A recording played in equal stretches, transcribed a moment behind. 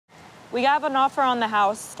We have an offer on the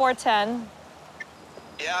house, 410.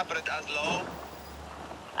 Yeah, but that's low.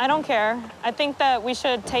 I don't care. I think that we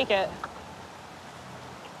should take it.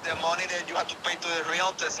 The money that you have to pay to the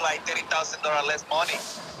realtor is like $30,000 less money.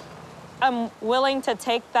 I'm willing to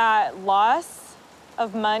take that loss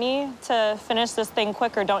of money to finish this thing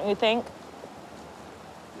quicker, don't you think?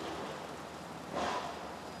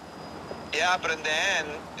 Yeah, but in the end,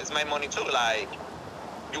 it's my money too. Like,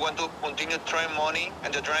 you want to continue throwing money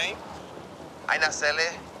in the drain? I not sell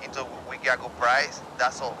it until we get a good price.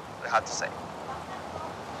 That's all we have to say.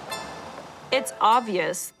 It's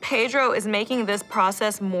obvious Pedro is making this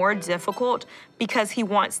process more difficult because he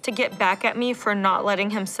wants to get back at me for not letting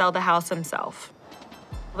him sell the house himself.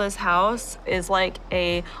 This house is like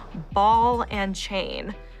a ball and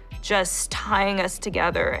chain just tying us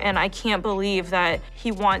together, and I can't believe that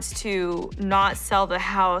he wants to not sell the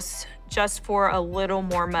house just for a little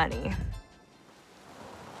more money.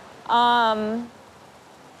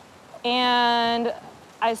 And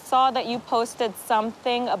I saw that you posted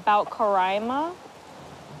something about Karaima.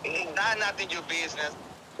 That's nothing your business.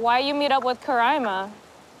 Why you meet up with Karaima?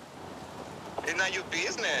 It's not your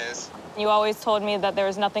business. You always told me that there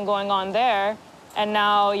was nothing going on there, and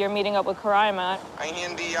now you're meeting up with Karaima. I'm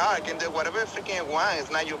in the yard. I can do whatever I freaking want.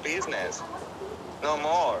 It's not your business. No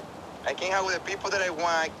more. I can have with the people that I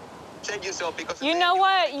want. Check yourself because... You know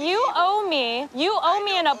what? You owe me. You owe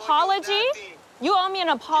me an apology. You owe me an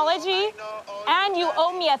apology, and you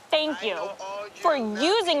owe me a thank you for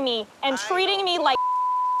using me and treating me like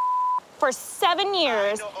for 7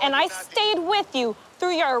 years, and I stayed with you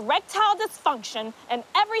through your erectile dysfunction and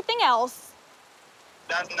everything else.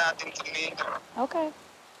 That's nothing to me. Okay.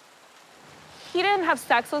 He didn't have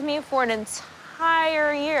sex with me for an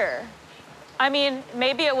entire year. I mean,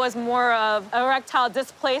 maybe it was more of erectile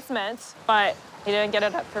displacement, but he didn't get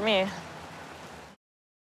it up for me.